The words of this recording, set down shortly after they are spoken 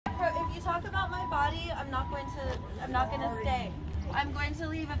talk about my body, I'm not going to stay. I'm going to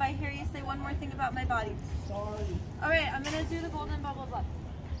leave if I hear you say one more thing about my body. Sorry. All right, I'm going to do the golden bubble blah.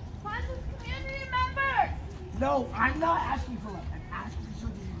 Classes, community members! No, I'm not asking for love. I'm asking for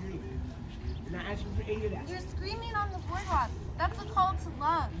something to agree. I'm not asking for any of that. You're screaming on the boardwalk. That's a call to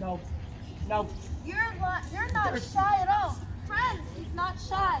love. No. No. You're not shy at all. Friends, he's not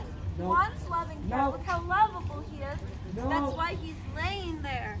shy. He wants loving care. No. Look how lovable he is. No. That's why he's laying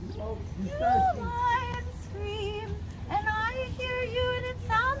there. No. You lie and scream, and I hear you, and it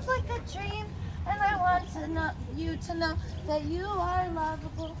sounds like a dream. And I want you to know that you are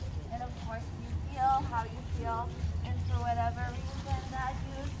lovable. And of course, you feel how you feel. And for whatever reason that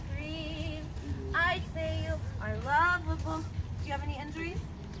you scream, I say you are lovable. Do you have any injuries?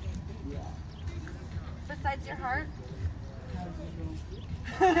 Yeah. Besides your heart?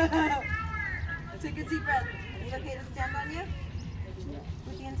 Take a deep breath. Is it okay to stand on you?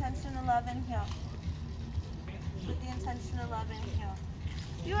 With the intention to love and heal. With the intention to love and heal.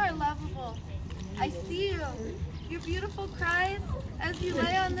 You are lovable. I see you. Your beautiful cries as you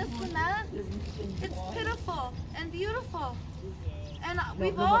lay on this cement. It's pitiful and beautiful. And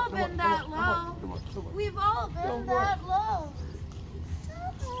we've all been that low. We've all been that low.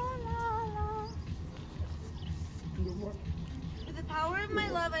 With the power of my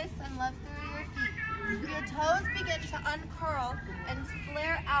love, I send love through your feet. Your toes begin to uncurl and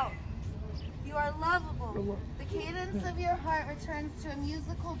flare out. You are lovable. The cadence of your heart returns to a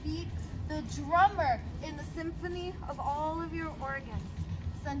musical beat, the drummer in the symphony of all of your organs,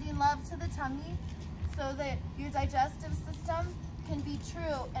 sending love to the tummy so that your digestive system can be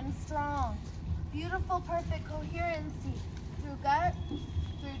true and strong. Beautiful, perfect coherency through gut,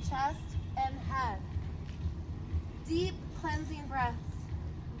 through chest, and head. Deep cleansing breaths.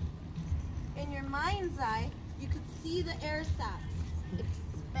 In your mind's eye, you could see the air sacs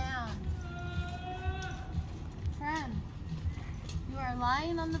expand. Friend, you are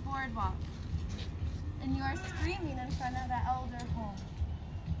lying on the boardwalk and you are screaming in front of the elder home.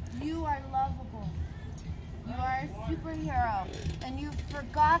 You are lovable. You are a superhero and you've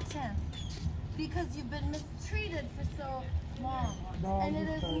forgotten because you've been mistreated for so long. And it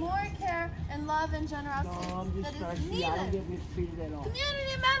is more care and love and generosity that is needed. I don't get mistreated at all.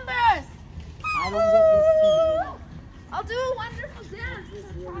 Community members! I don't get mistreated at all. I'll do a wonderful dance.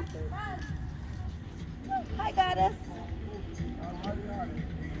 Hi, Goddess.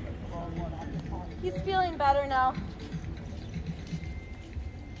 He's feeling better now.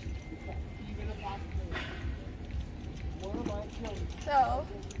 So,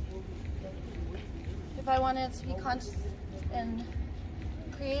 if I wanted to be conscious and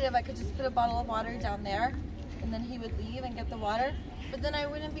creative, I could just put a bottle of water down there and then he would leave and get the water. But then I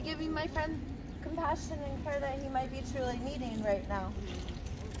wouldn't be giving my friend compassion and care that he might be truly needing right now.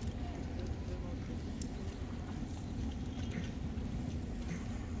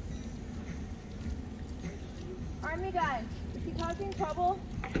 Army guy, is he causing trouble?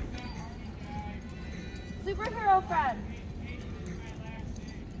 Superhero friend.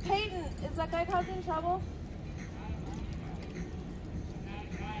 Peyton, is that guy causing trouble?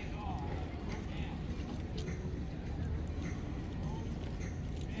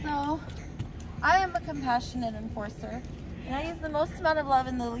 So, I am a compassionate enforcer, and I use the most amount of love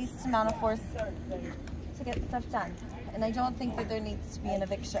and the least amount of force to get stuff done. And I don't think that there needs to be an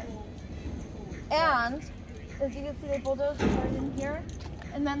eviction. And, as you can see, they bulldozed the garden here,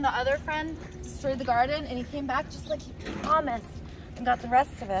 and then the other friend destroyed the garden, and he came back just like he promised and got the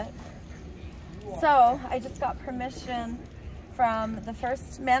rest of it. So, I just got permission from the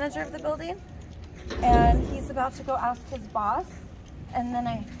first manager of the building, and he's about to go ask his boss, and then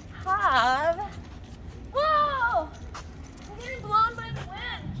I have, whoa, I'm getting blown by the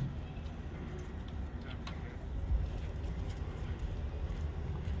wind.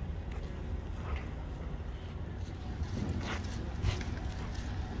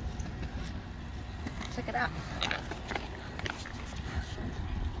 Check it out.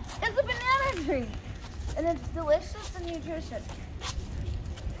 It's a banana tree, and it's delicious and nutritious.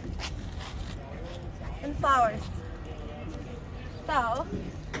 And flowers. So,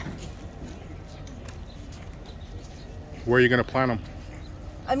 where are you going to plant them?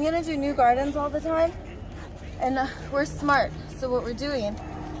 I'm going to do new gardens all the time, and we're smart. So what we're doing,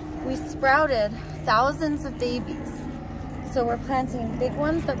 we sprouted thousands of babies. So we're planting big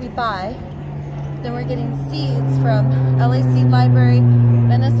ones that we buy. Then we're getting seeds from LA Seed Library,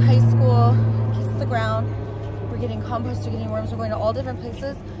 Venice High School, Kiss the Ground. We're getting compost, we're getting worms, we're going to all different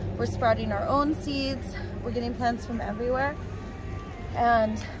places. We're sprouting our own seeds. We're getting plants from everywhere.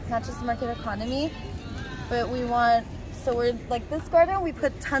 And not just market economy, but we want So we're like this garden, we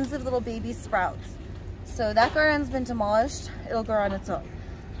put tons of little baby sprouts. So that garden's been demolished, it'll grow on its own.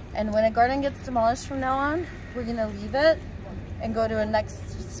 And when a garden gets demolished from now on, we're gonna leave it and go to a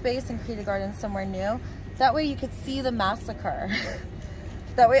next space and create a garden somewhere new. That way you could see the massacre.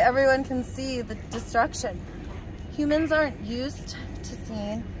 That way everyone can see the destruction. Humans aren't used to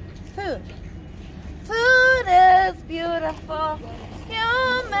seeing food. Food is beautiful.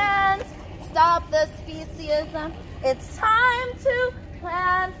 Humans, stop the speciesism. It's time to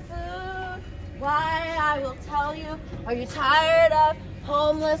plant food. Why, I will tell you. Are you tired of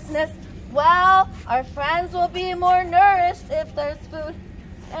homelessness? Well, our friends will be more nourished if there's food.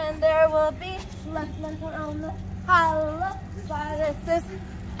 And there will be less mental illness, hollow viruses.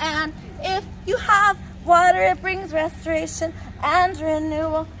 And if you have water, it brings restoration and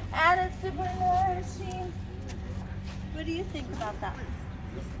renewal. And it's super nourishing. What do you think about that?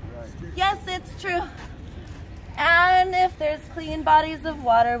 Yes, it's true. And if there's clean bodies of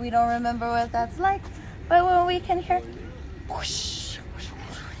water, we don't remember what that's like. But when we can hear whoosh,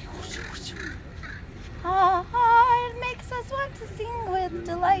 it makes us want to sing with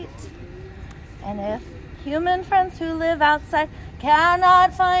delight. And if human friends who live outside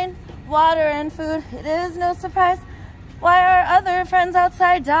cannot find water and food, it is no surprise why our other friends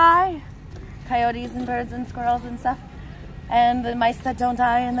outside die. Coyotes and birds and squirrels and stuff. And the mice that don't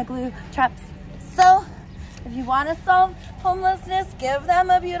die in the glue traps. So, if you want to solve homelessness, give them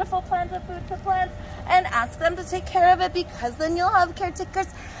a beautiful plant of food to plant and ask them to take care of it, because then you'll have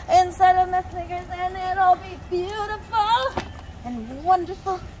caretakers instead of mess makers and it'll be beautiful and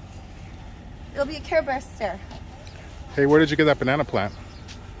wonderful. It'll be a Care Bear stare. Hey, where did you get that banana plant?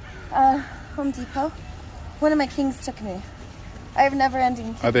 Home Depot. One of my kings took me. I have never-ending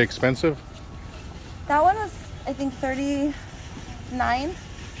kings. Are they expensive? That one was, I think, $39.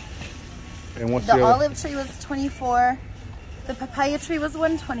 And what's the the other? olive tree was $24. The papaya tree was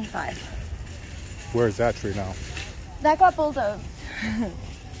 $125. Where's that tree now? That got bulldozed.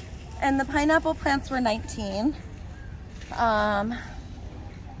 And the pineapple plants were $19.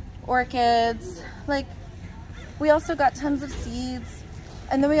 Orchids, like, we also got tons of seeds,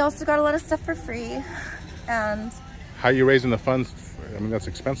 and then we also got a lot of stuff for free. And how are you raising the funds? I mean, that's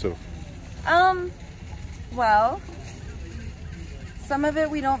expensive. Well, some of it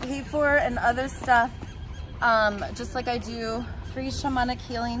we don't pay for, and other stuff, just like I do free shamanic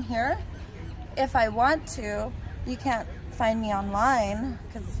healing here. If I want to, you can't find me online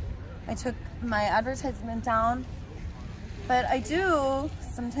because I took my advertisement down. But I do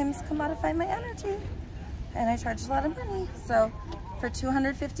sometimes commodify my energy, and I charge a lot of money. So for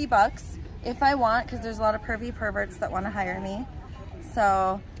 $250 if I want, because there's a lot of pervy perverts that want to hire me.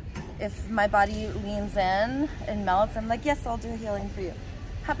 So if my body leans in and melts, I'm like, yes, I'll do healing for you.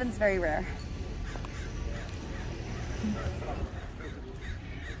 Happens very rare.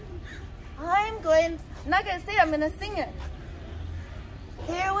 I'm not gonna say it, I'm gonna sing it.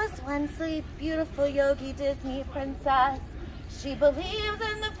 There was once a beautiful yogi Disney princess. She believed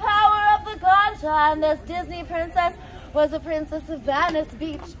in the power of the ganja, and this Disney princess was a princess of Venice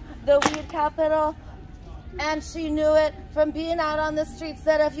Beach, the weed capital. And she knew it from being out on the streets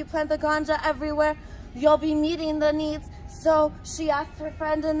that if you plant the ganja everywhere, you'll be meeting the needs. So she asked her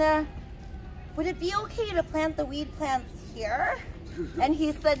friend in there, would it be okay to plant the weed plants here? And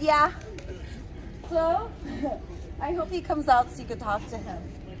he said, yeah. So I hope he comes out so you could talk to him.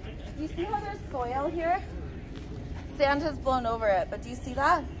 Do you see how there's soil here? Sand has blown over it, but do you see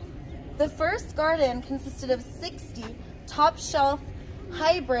that? The first garden consisted of 60 top shelf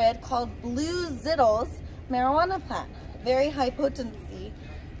hybrid called Blue Zittles marijuana plant. Very high potency,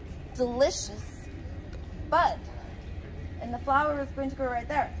 delicious bud. And the flower was going to grow right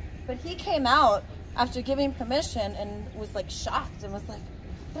there. But he came out after giving permission and was like shocked and was like,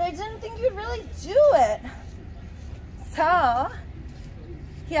 but I didn't think you'd really do it. So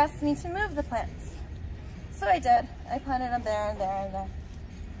he asked me to move the plants. So I did. I planted them there and there and there.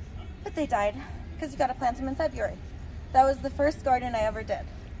 But they died because you got to plant them in February. That was the first garden I ever did.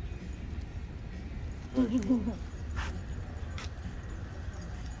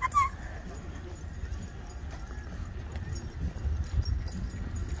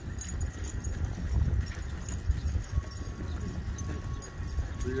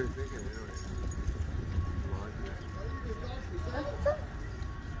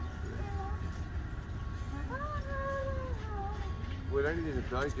 What I did in the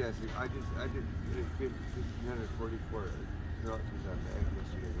digest, I did 1,544 notches on the egg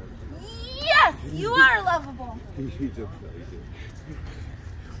yesterday. Yes, you are lovable. He's upset.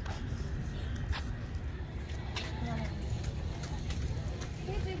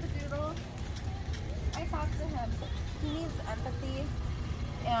 Hey, Doodle. I talked to him. he needs empathy,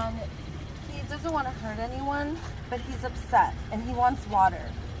 and he doesn't want to hurt anyone, but he's upset, and he wants water.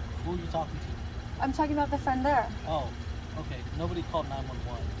 Who are you talking to? I'm talking about the friend there. Oh, okay. Nobody called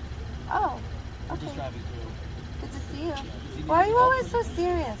 911. Oh, We're okay. just driving through. Good to see you. Does he need Why are any you help? always so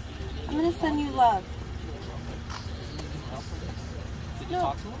serious? I'm gonna send you love. Did you No,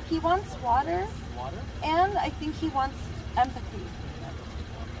 talk to him? he wants water, Water? and I think he wants empathy.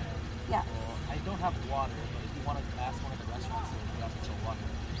 Yeah. Well, I don't have water, but if you want to ask one of the restaurants if you have some water,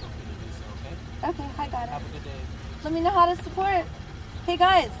 feel free to do so, okay? Okay, I got Have it. a good day. Let me know how to support. Hey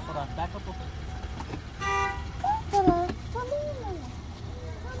guys. Hold on, back up a bit.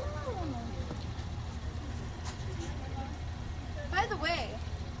 By the way,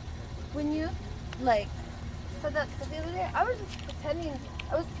 when you said that stuff the other day, I was just pretending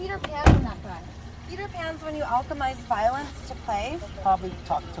I was Peter Pan in that guy. Peter Pan's when you alchemize violence to play. Probably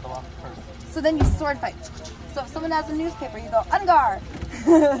talking to the wrong person. So then you sword fight. So if someone has a newspaper, you go, Ungar!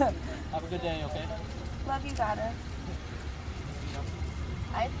 Have a good day, okay? Love you, goddess.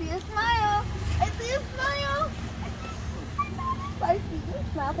 I see a smile. I see a smile. I see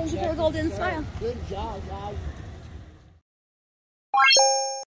a smile. Thank you for a golden smile. Good job, guys.